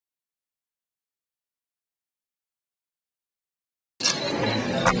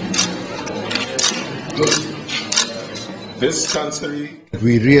This Chancery,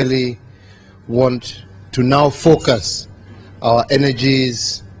 we really want to now focus our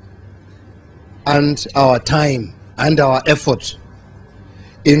energies and our time and our effort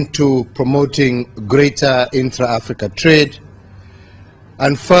into promoting greater intra-Africa trade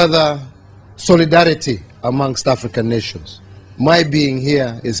and further solidarity amongst African nations. My being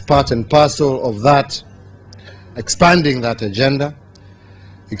here is part and parcel of that, expanding that agenda,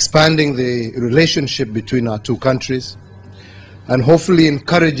 expanding the relationship between our two countries, and hopefully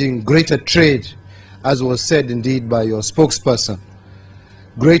encouraging greater trade, as was said indeed by your spokesperson,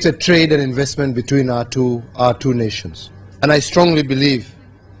 greater trade and investment between our two nations. And I strongly believe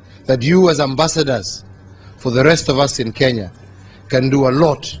that you as ambassadors for the rest of us in Kenya can do a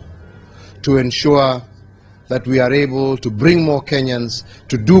lot to ensure that we are able to bring more Kenyans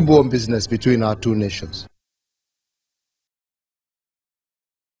to do more business between our two nations.